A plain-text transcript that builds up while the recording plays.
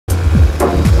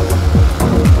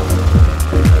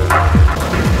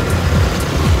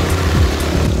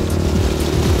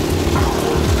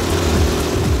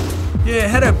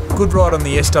good ride on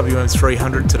the SWM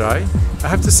 300 today. I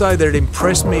have to say that it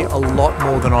impressed me a lot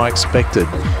more than I expected.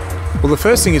 Well, the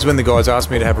first thing is when the guys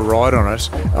asked me to have a ride on it,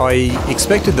 I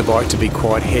expected the bike to be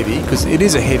quite heavy because it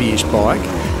is a heavyish bike,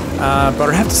 but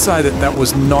I have to say that that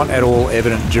was not at all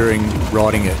evident during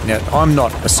riding it. Now, I'm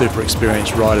not a super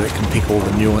experienced rider that can pick all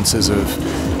the nuances of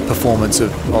performance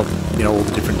of you know, all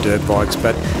the different dirt bikes,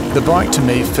 but the bike to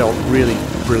me felt really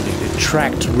brilliant. It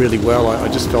tracked really well. I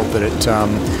just felt that it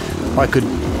I could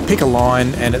pick a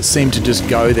line and it seemed to just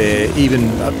go there even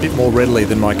a bit more readily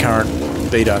than my current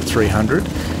DR-300.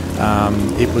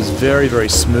 It was very, very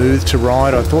smooth to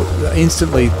ride. I thought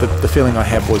instantly the feeling I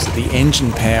had was that the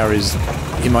engine power is,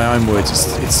 in my own words,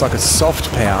 it's like a soft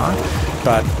power,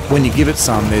 but when you give it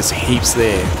some, there's heaps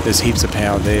there. There's heaps of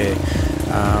power there.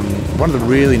 One of the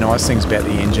really nice things about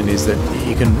the engine is that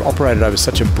you can operate it over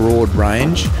such a broad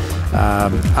range.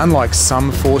 Unlike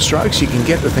some four-strokes, you can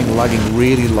get the thing lugging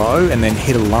really low and then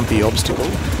hit a lumpy obstacle,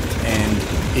 and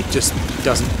it just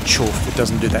doesn't chuff. It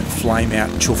doesn't do that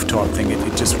flame-out chuff type thing.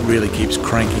 It just really keeps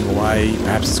cranking away.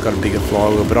 Perhaps it's got a bigger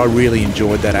flywheel, but I really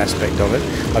enjoyed that aspect of it.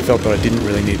 I felt that I didn't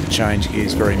really need to change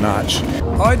gears very much.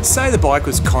 I'd say the bike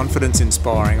was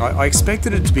confidence-inspiring. I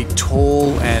expected it to be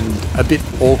tall and a bit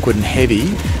awkward and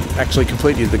heavy. Actually,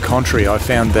 completely to the contrary. I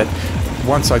found that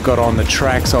once I got on the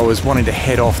tracks, I was wanting to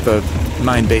head off the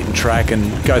main beaten track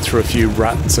and go through a few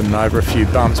ruts and over a few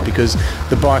bumps because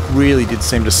the bike really did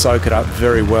seem to soak it up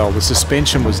very well. The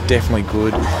suspension was definitely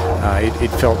good. It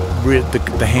felt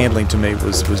the handling to me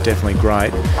was definitely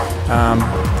great.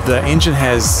 The engine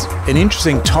has an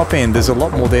interesting top end. There's a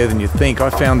lot more there than you think. I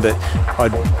found that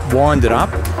I'd wind it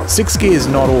up. 6 gears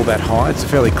not all that high. It's a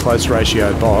fairly close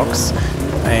ratio box.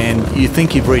 And you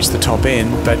think you've reached the top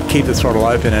end, but keep the throttle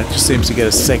open and it just seems to get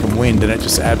a second wind and it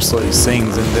just absolutely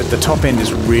sings, and the top end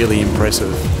is really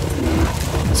impressive.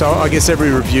 So I guess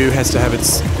every review has to have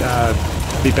its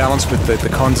be balanced with the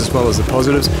cons as well as the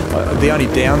positives. The only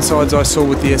downsides I saw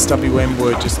with the SWM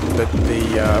were just that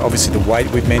obviously the weight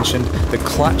we've mentioned. The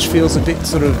clutch feels a bit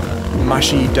sort of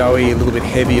mushy, doughy, a little bit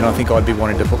heavy, and I think I'd be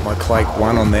wanting to put my Clake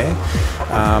 1 on there.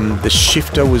 The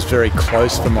shifter was very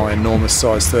close for my enormous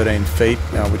size 13 feet,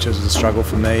 which was a struggle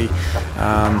for me.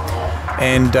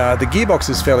 And the gearbox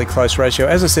is fairly close ratio.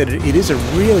 As I said, it is a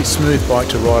really smooth bike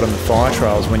to ride on the fire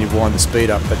trails when you wind the speed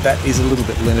up, but that is a little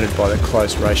bit limited by that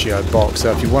close ratio box.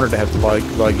 So if you wanted to have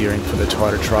low gearing for the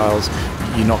tighter trails,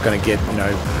 you're not going to get, you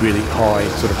know, really high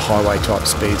sort of highway type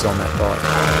speeds on that bike.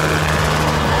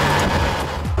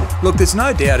 Look, there's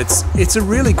no doubt it's a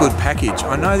really good package.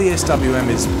 I know the SWM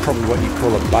is probably what you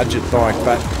call a budget bike,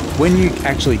 but when you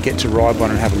actually get to ride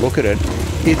one and have a look at it,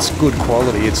 it's good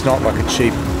quality. It's not like a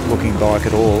cheap looking bike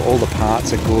at all. All the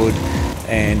parts are good,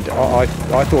 and I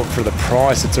thought for the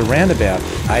price it's around about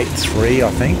 $8,300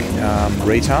 I think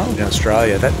retail in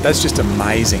Australia. That's just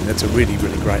amazing. That's a really,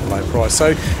 really great low price.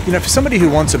 So, you know, for somebody who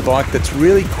wants a bike that's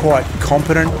really quite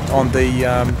competent on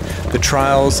the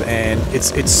trails and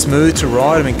it's smooth to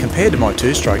ride. I mean, compared to my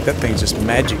two-stroke, that thing's just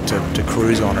magic to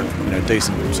cruise on at, you know,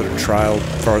 decent sort of trail,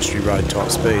 forestry road type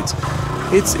speeds.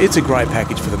 It's a great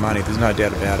package for the money. There's no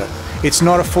doubt about it. It's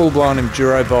not a full-blown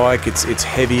enduro bike. It's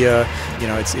heavier. You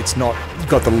know, it's not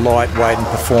got the lightweight and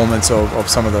performance of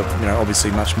some of the, you know,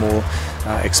 obviously much more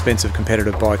expensive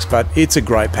competitive bikes. But it's a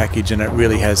great package, and it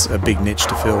really has a big niche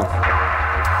to fill.